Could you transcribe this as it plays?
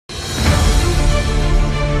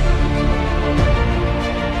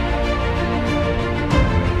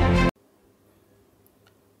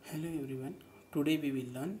Today we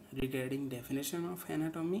will learn regarding definition of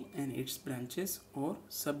anatomy and its branches or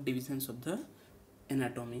subdivisions of the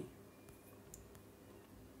anatomy.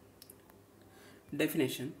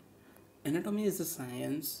 Definition: anatomy is a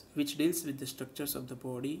science which deals with the structures of the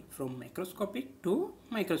body from macroscopic to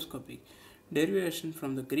microscopic. Derivation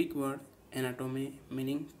from the Greek word anatome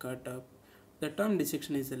meaning cut up. The term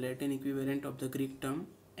dissection is the Latin equivalent of the Greek term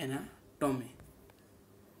anatome.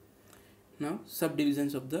 Now,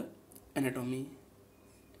 subdivisions of the anatomy.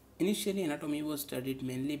 Initially, anatomy was studied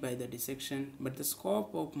mainly by the dissection, but the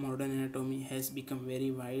scope of modern anatomy has become very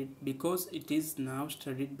wide because it is now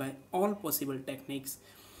studied by all possible techniques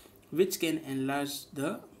which can enlarge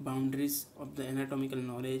the boundaries of the anatomical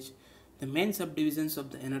knowledge. The main subdivisions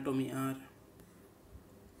of the anatomy are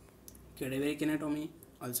cadaveric anatomy,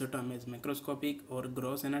 also termed as microscopic or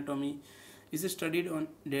gross anatomy, is studied on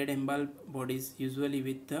dead emballed bodies, usually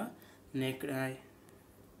with the naked eye.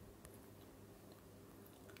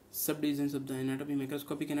 Subdivisions of the anatomy: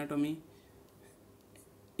 microscopic anatomy,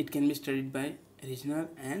 it can be studied by regional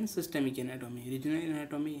and systemic anatomy. Regional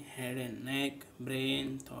anatomy: head and neck,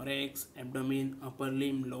 brain, thorax, abdomen, upper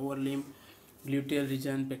limb, lower limb, gluteal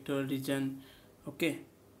region, pectoral region. Okay,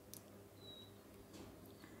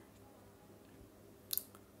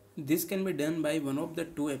 this can be done by one of the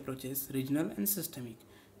two approaches, regional and systemic.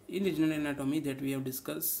 In regional anatomy that we have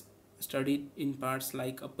discussed, studied in parts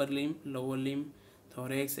like upper limb, lower limb,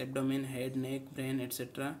 thorax, abdomen, head, neck, brain,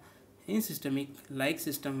 etc. In systemic, like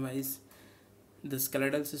system wise, the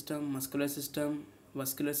skeletal system, muscular system,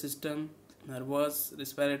 vascular system, nervous,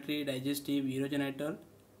 respiratory, digestive, urogenital,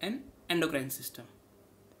 and endocrine system.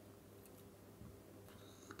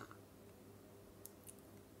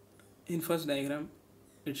 In first diagram,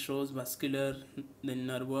 it shows vascular, then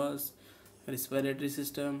nervous, respiratory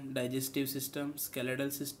system, digestive system,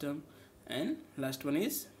 skeletal system, and last one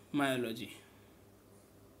is myology.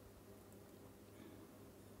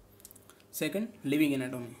 Second, living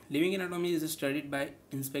anatomy. Living anatomy is studied by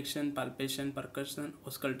inspection, palpation, percussion,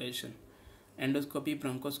 auscultation, endoscopy,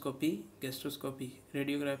 bronchoscopy, gastroscopy,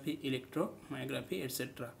 radiography, electromyography,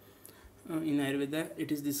 etc. In Ayurveda,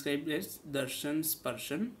 it is described as darshan,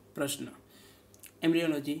 sparshan, prashna.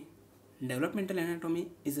 Embryology. Developmental anatomy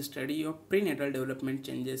is a study of prenatal development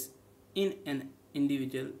changes in an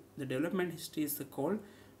individual. The development history is called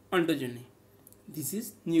ontogeny. This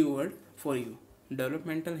is new word for you.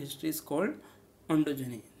 Developmental history is called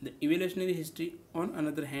ontogeny. The evolutionary history, on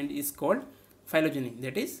another hand, is called phylogeny,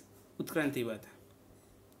 that is Utkrantivad.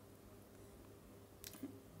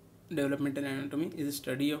 Developmental anatomy is a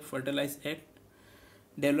study of fertilized egg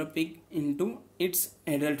developing into its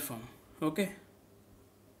adult form. Okay.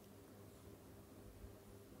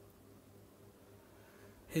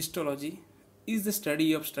 Histology is the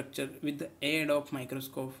study of structure with the aid of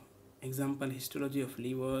microscope. Example: histology of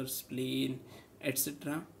liver, spleen,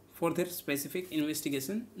 etc. For their specific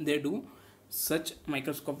investigation, they do such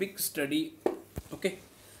microscopic study. Okay.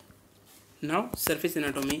 Now, surface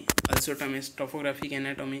anatomy, also termed as topographic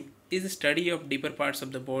anatomy, is the study of deeper parts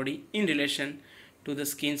of the body in relation to the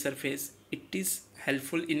skin surface. It is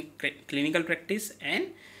helpful in clinical practice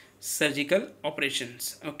and surgical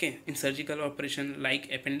operations. Okay, in surgical operation like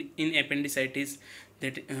in appendicitis,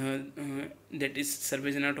 that is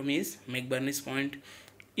surface anatomy is McBurney's point.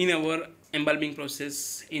 In our embalming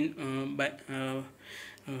process, in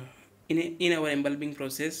our embalming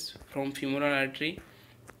process from femoral artery,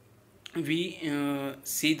 we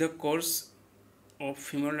see the course of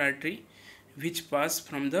femoral artery which pass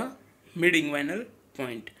from the mid-inguinal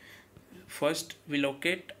point. First, we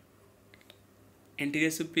locate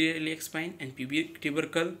anterior superior iliac spine and pubic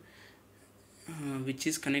tubercle, which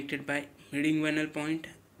is connected by mid-inguinal point,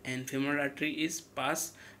 and femoral artery is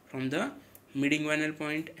pass from the mid-inguinal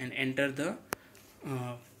point and enter the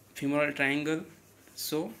femoral triangle.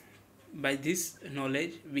 So by this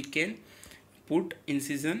knowledge we can put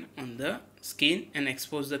incision on the skin and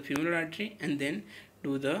expose the femoral artery and then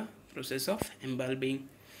do the process of embalming.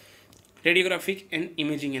 Radiographic and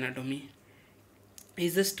imaging anatomy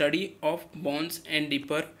is the study of bones and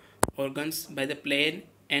deeper organs by the plane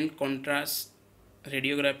and contrast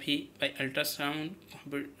radiography, by ultrasound,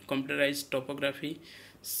 computerized topography,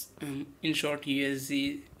 in short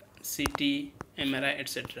USG, CT, MRI,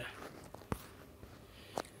 etc.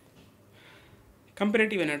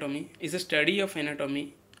 Comparative anatomy is a study of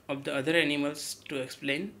anatomy of the other animals to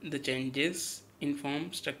explain the changes in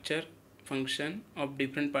form, structure, function of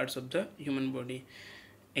different parts of the human body.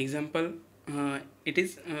 Example, it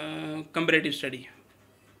is comparative study,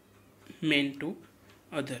 man to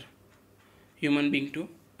other, human being to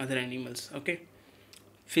other animals. Okay.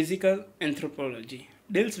 Physical anthropology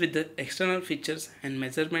deals with the external features and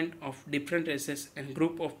measurement of different races and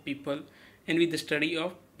group of people, and with the study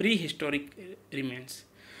of prehistoric remains.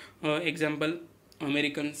 Example,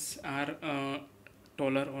 Americans are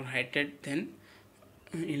taller or heighted than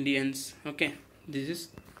Indians. Okay, this is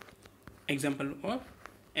example of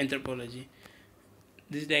anthropology.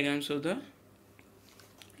 This diagram shows the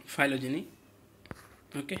phylogeny.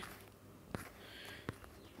 Okay.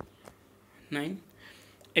 9.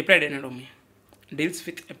 Applied anatomy deals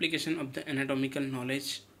with application of the anatomical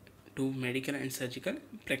knowledge to medical and surgical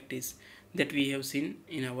practice, that we have seen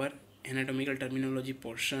in our anatomical terminology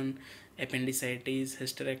portion: appendicitis,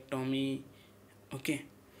 hysterectomy. Okay.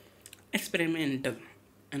 Experimental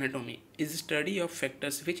anatomy is the study of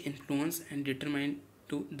factors which influence and determine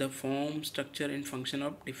to the form, structure and function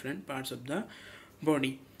of different parts of the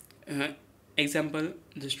body. Example,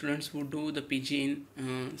 the students who do the PG in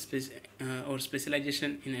or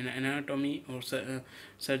specialization in anatomy or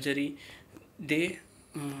surgery, they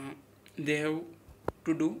have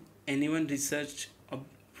to do anyone research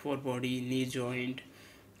for body, knee joint,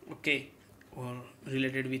 okay, or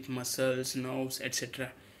related with muscles, nerves,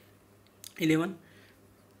 etc. 11.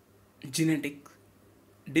 Genetic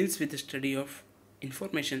deals with the study of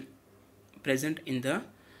information present in the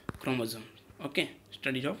chromosomes. Okay,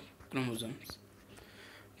 study of chromosomes.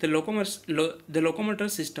 The locomotor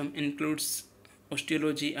system includes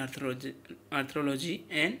osteology, arthrology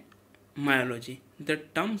and myology. The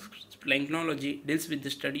term splanknology deals with the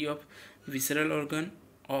study of visceral organ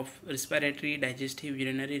of respiratory, digestive,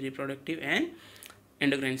 urinary, reproductive and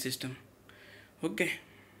endocrine system. Okay.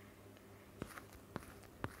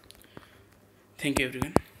 Thank you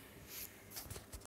everyone.